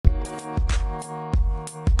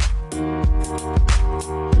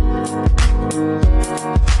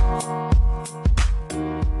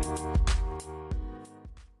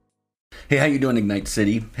Hey, how you doing, Ignite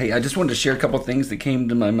City? Hey, I just wanted to share a couple things that came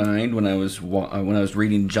to my mind when I was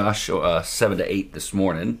reading Joshua 7 to 8 this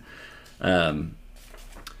morning. Um,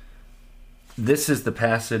 this is the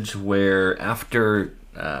passage where after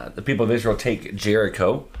the people of Israel take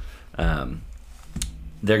Jericho, um,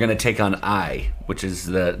 they're going to take on Ai, which is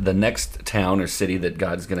the next town or city that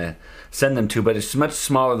God's going to send them to, but it's much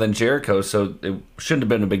smaller than Jericho, so it shouldn't have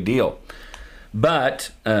been a big deal.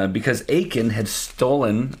 But because Achan had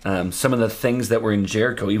stolen some of the things that were in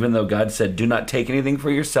Jericho, even though God said, do not take anything for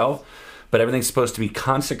yourself, but everything's supposed to be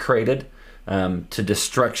consecrated to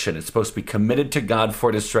destruction. It's supposed to be committed to God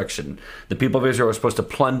for destruction. The people of Israel were supposed to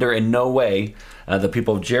plunder in no way the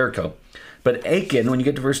people of Jericho. But Achan, when you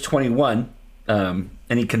get to verse 21, and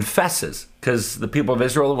he confesses, because the people of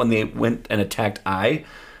Israel, when they went and attacked Ai,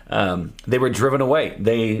 they were driven away.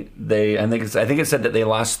 I think it said that they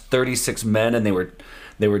lost 36 men, and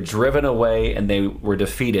they were driven away, and they were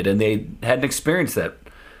defeated, and they hadn't experienced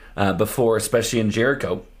that before, especially in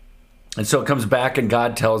Jericho. And so it comes back, and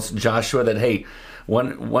God tells Joshua that, hey,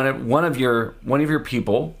 one of your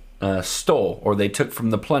people stole, or they took from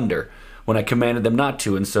the plunder when I commanded them not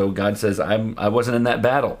to. And so God says, I wasn't in that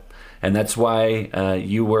battle, and that's why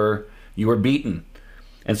you were beaten.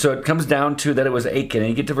 And so it comes down to that it was Achan. And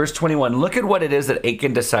you get to verse 21. Look at what it is that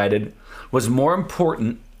Achan decided was more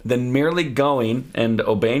important than merely going and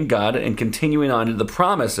obeying God and continuing on to the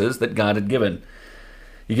promises that God had given.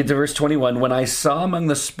 You get to verse 21. When I saw among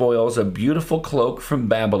the spoils a beautiful cloak from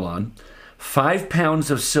Babylon, 5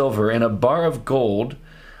 pounds of silver and a bar of gold,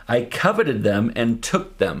 I coveted them and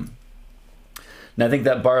took them. Now I think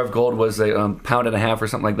that bar of gold was a pound and a half or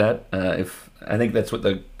something like that. I think that's what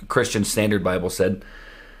the Christian Standard Bible said.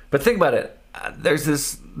 But think about it. There's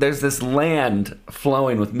this land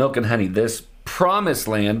flowing with milk and honey, this promised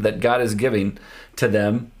land that God is giving to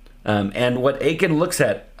them. And what Achan looks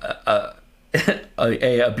at,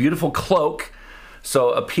 a beautiful cloak,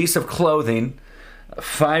 so a piece of clothing,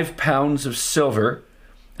 5 pounds of silver,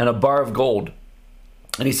 and a bar of gold.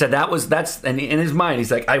 And he said and in his mind,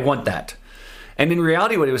 he's like, I want that. And in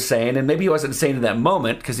reality, what he was saying, and maybe he wasn't saying in that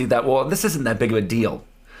moment, because he thought, well, this isn't that big of a deal.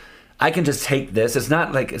 I can just take this. It's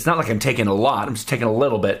not like I'm taking a lot. I'm just taking a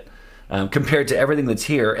little bit compared to everything that's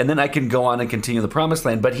here, and then I can go on and continue the promised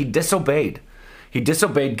land. But he disobeyed. He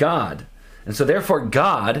disobeyed God, and so therefore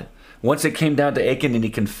God, once it came down to Achan and he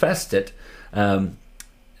confessed it,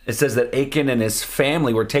 it says that Achan and his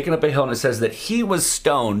family were taken up a hill, and it says that he was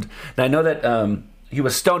stoned. And I know that he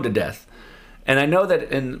was stoned to death. And I know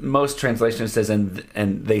that in most translations it says,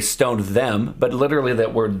 and they stoned them, but literally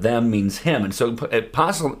that word them means him. And so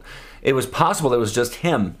it was possible that it was just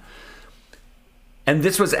him. And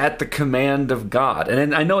this was at the command of God.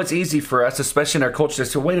 And I know it's easy for us, especially in our culture, to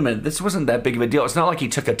say, wait a minute, this wasn't that big of a deal. It's not like he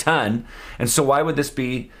took a ton. And so why would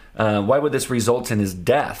this result in his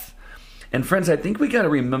death? And friends, I think we got to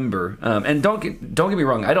remember, and don't get me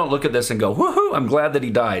wrong, I don't look at this and go, woohoo, I'm glad that he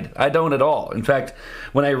died. I don't at all. In fact,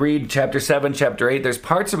 when I read chapter 7, chapter 8, there's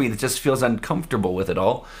parts of me that just feels uncomfortable with it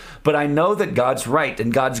all. But I know that God's right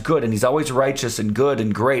and God's good, and he's always righteous and good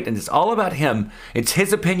and great, and it's all about him. It's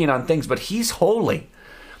his opinion on things, but he's holy.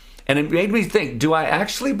 And it made me think, do I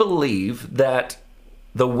actually believe that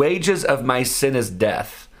the wages of my sin is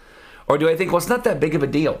death? Or do I think, well, it's not that big of a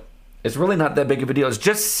deal? It's really not that big of a deal. It's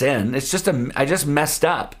just sin. It's just I just messed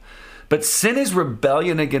up. But sin is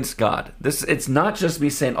rebellion against God. It's not just me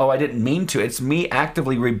saying, oh, I didn't mean to. It's me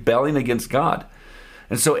actively rebelling against God.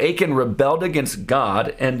 And so Achan rebelled against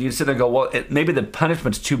God, and you sit there and go, well, maybe the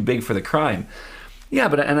punishment's too big for the crime.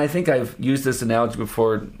 Yeah, and I think I've used this analogy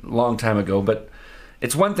before a long time ago, but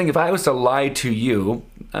it's one thing if I was to lie to you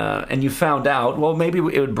and you found out, well, maybe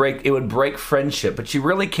it would break friendship, but you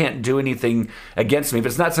really can't do anything against me. If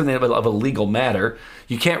it's not something of a legal matter,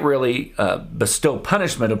 you can't really bestow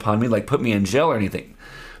punishment upon me, like put me in jail or anything.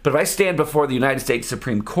 But if I stand before the United States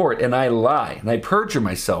Supreme Court and I lie and I perjure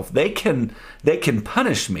myself, they can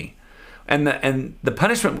punish me. And the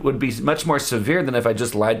punishment would be much more severe than if I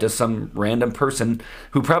just lied to some random person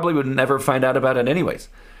who probably would never find out about it anyways.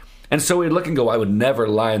 And so we look and go, I would never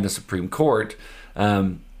lie in the Supreme Court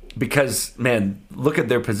because, man, look at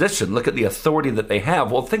their position. Look at the authority that they have.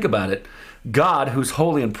 Well, think about it. God, who's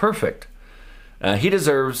holy and perfect, he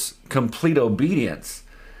deserves complete obedience.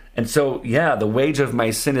 And so, yeah, the wage of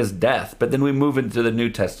my sin is death. But then we move into the New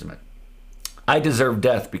Testament. I deserve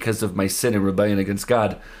death because of my sin and rebellion against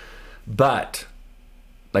God. But,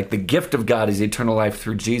 like, the gift of God is eternal life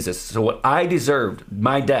through Jesus. So what I deserved,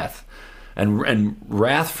 my death, and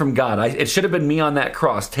wrath from God. It should have been me on that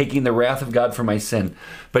cross, taking the wrath of God for my sin.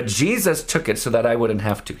 But Jesus took it so that I wouldn't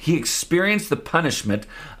have to. He experienced the punishment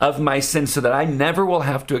of my sin so that I never will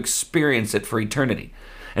have to experience it for eternity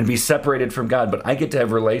and be separated from God, but I get to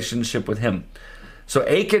have a relationship with him. So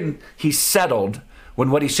Achan, he settled when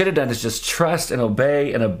what he should have done is just trust and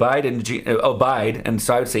obey and abide, and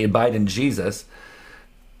so I would say abide in Jesus.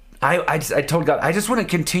 I told God, I just want to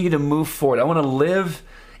continue to move forward. I want to live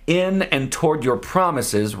in and toward your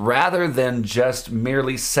promises rather than just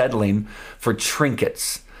merely settling for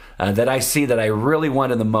trinkets that I see that I really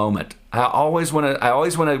want in the moment. I always want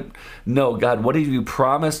to know, God, what have you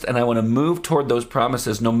promised? And I want to move toward those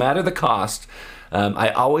promises no matter the cost. I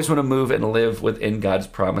always want to move and live within God's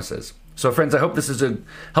promises. So friends, I hope this is a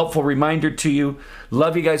helpful reminder to you.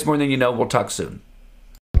 Love you guys more than you know. We'll talk soon.